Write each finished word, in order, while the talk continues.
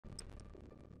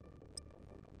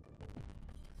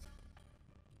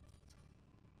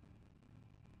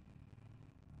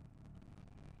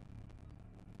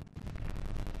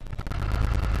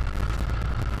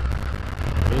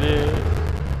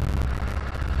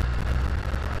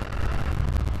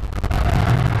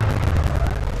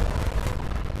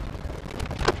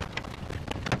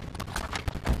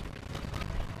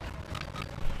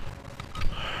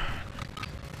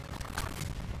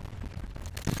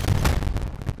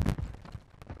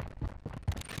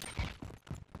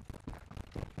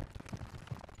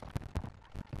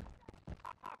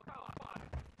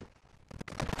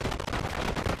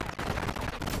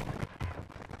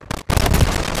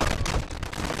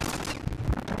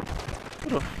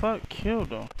the fuck killed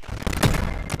him?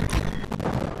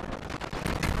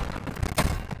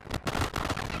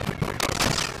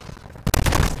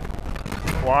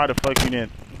 Why the fuck you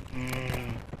didn't?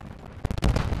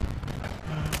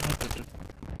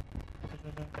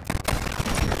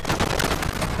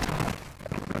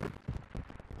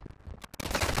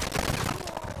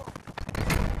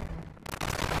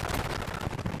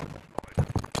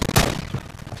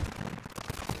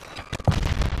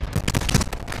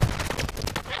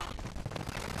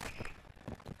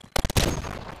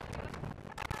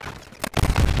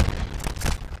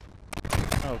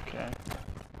 Okay.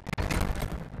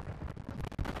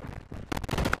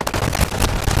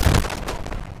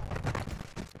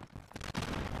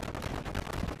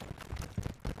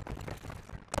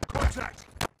 Contact.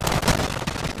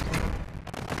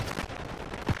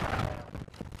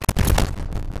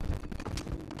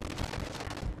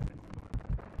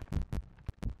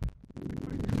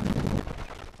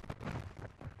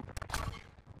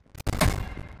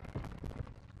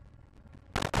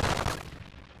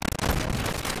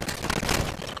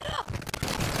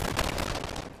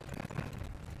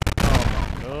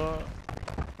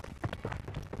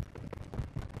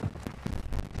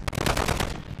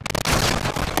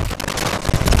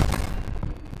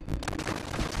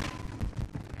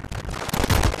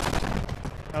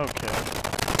 Okay.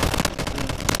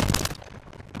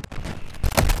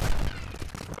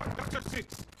 Doctor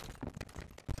 6.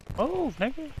 Oh,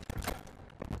 nigga.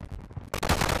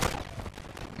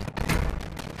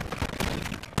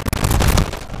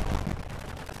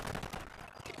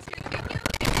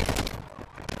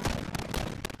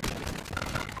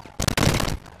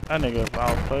 That nigga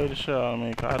outplayed the shit out of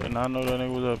me, cause I did not know that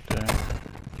nigga was up there.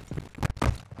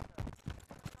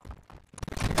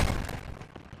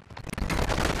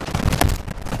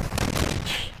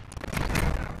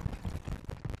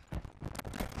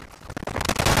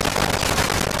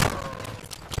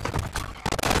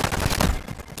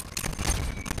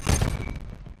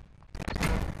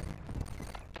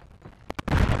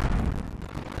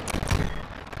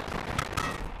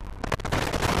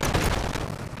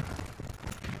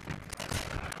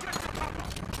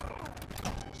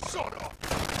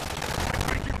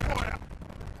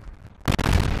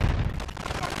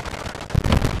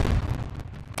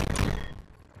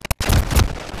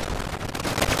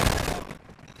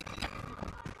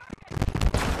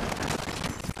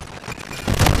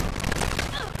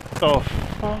 The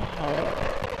fuck?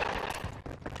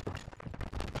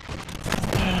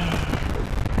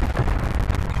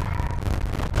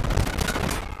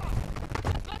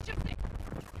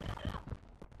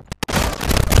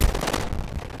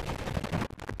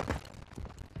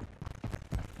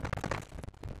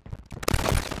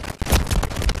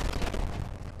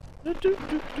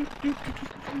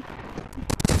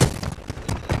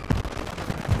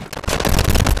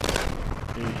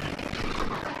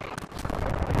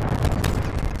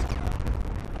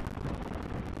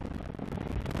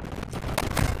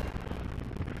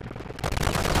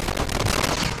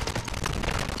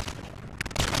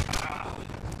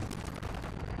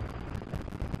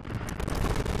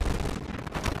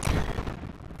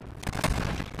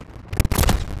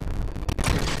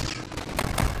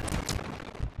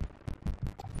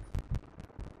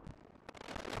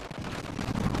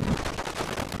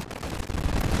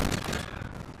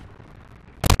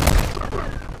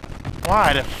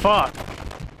 Why the fuck?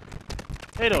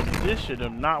 They don't. This shit do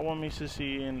not want me to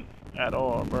see in at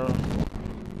all, bro.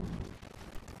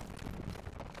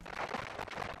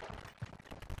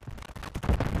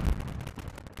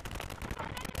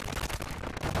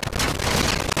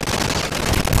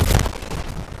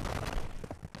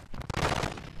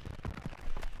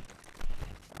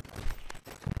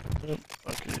 Yep.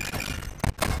 Okay.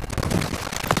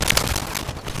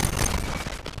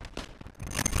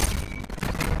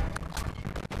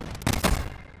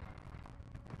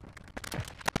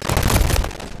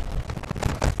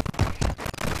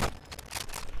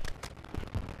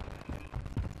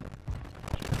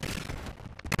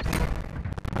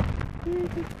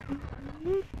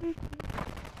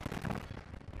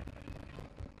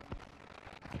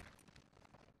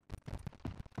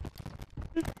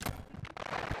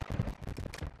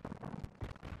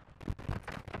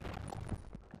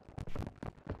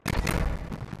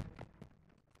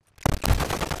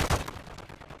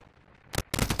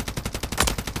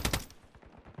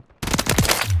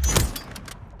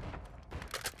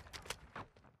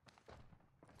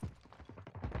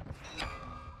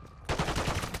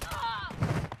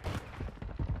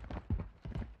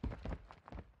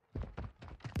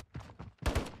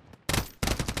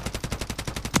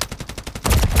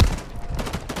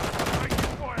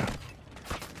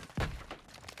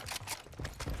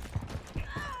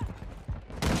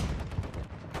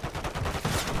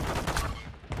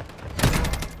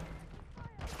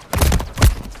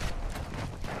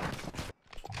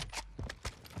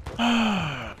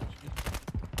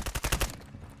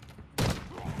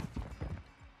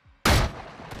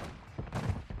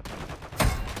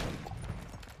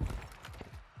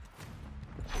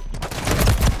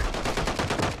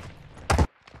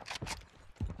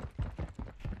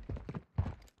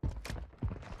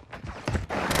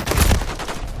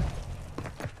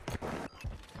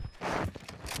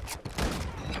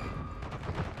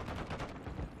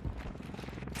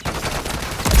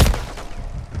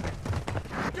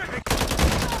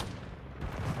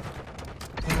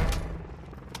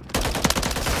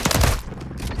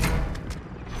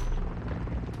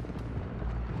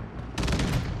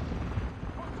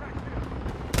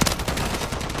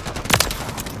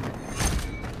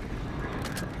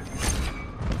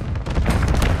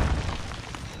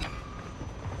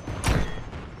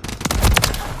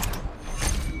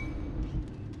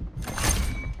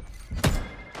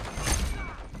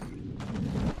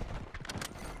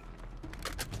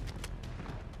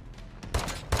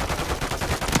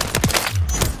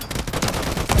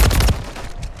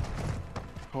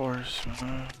 course,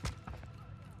 man.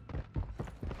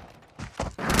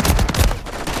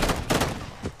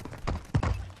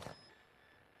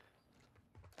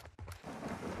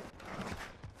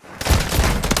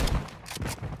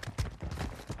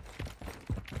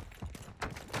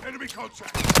 Enemy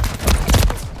contact.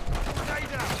 Stay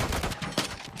down.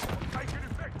 Take an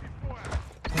effective fire.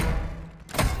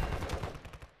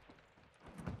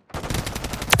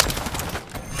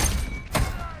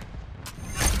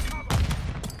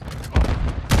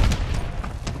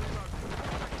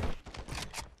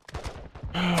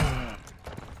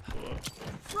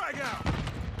 Frag out.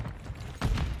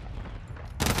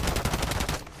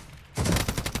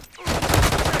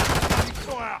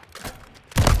 Fire.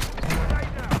 Stay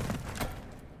down.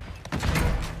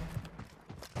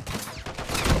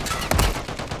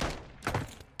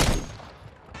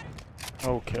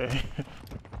 Okay.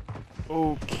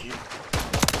 Okay.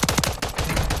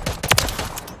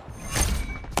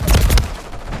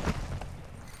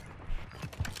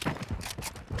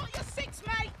 Got your six,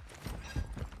 mate!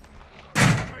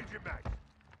 Change it back.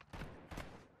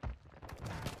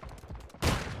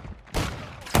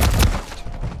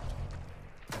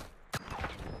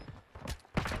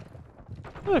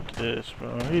 Look at this,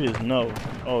 bro. He just know.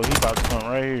 Oh, he about to come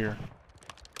right here.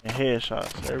 And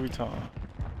headshots every time.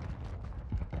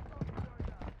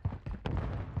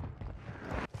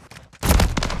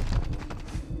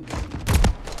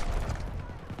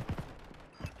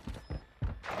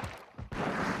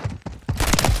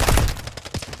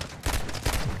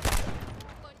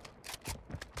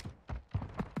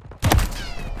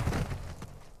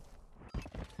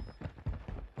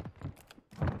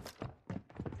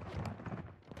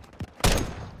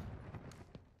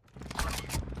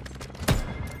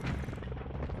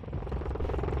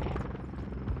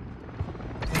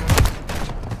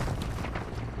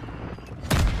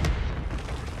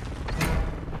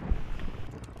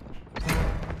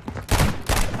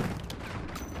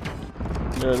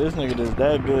 Yo, this nigga is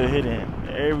that good hitting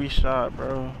every shot,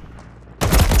 bro.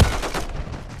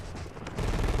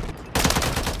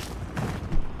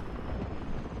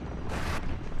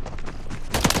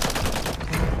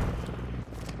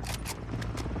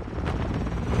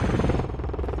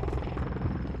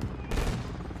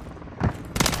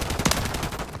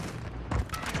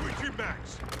 Switching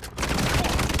backs.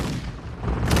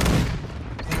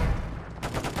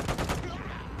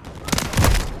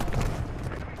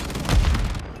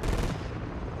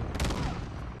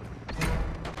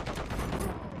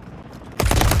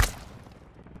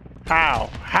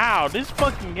 How? This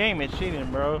fucking game is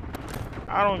cheating, bro.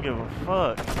 I don't give a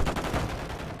fuck.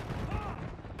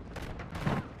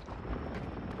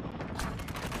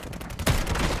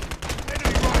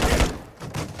 Enemy right here.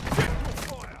 Central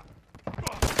fire.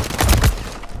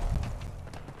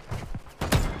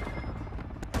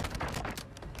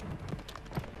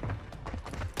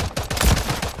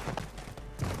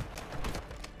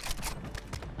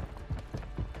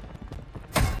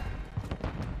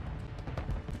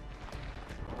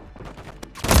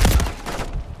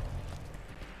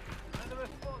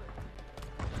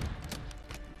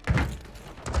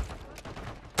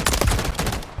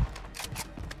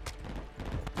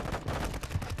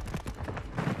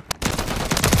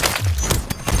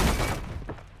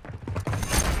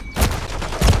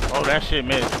 Oh, that shit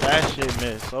missed. That shit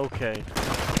missed. Okay.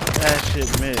 That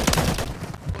shit missed.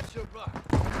 What's your back?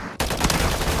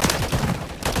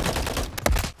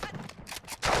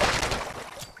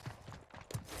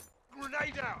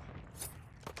 Grenade out.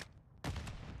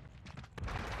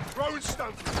 Throwing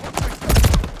stone.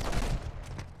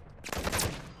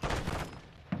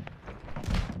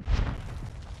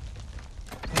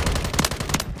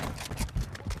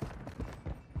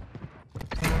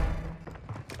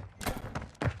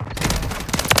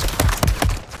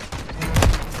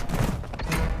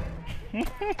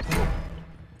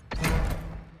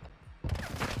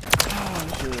 Oh,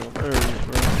 this shit hilarious,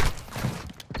 bro.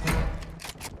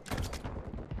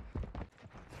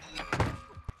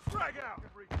 Frag out.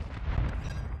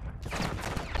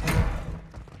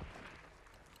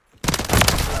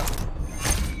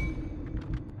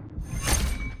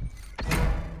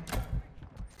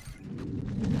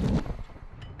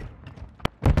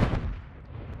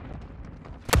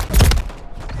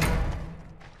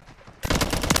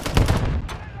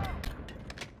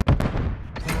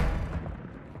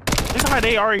 This how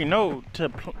they already know to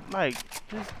like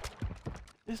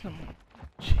this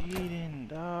cheating,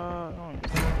 dog.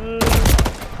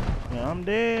 Yeah, I'm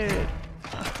dead.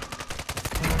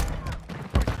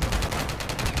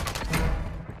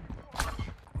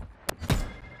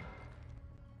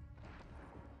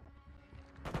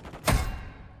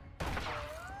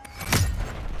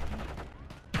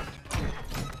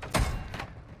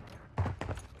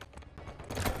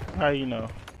 how you know.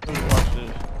 Let me watch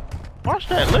this. Watch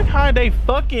that. Look how they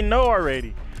fucking know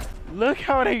already. Look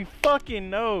how they fucking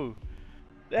know.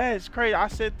 That's crazy. I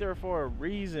sit there for a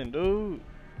reason, dude.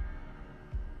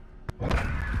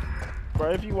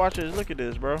 Bro, if you watch this, look at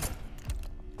this, bro.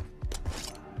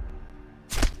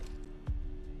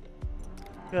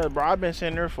 Yeah, bro, I've been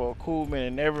sitting there for a cool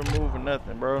minute, never moving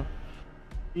nothing, bro.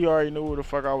 He already knew where the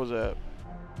fuck I was at.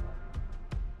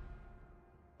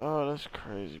 Oh, that's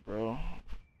crazy, bro.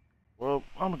 Well,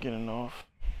 I'm getting off.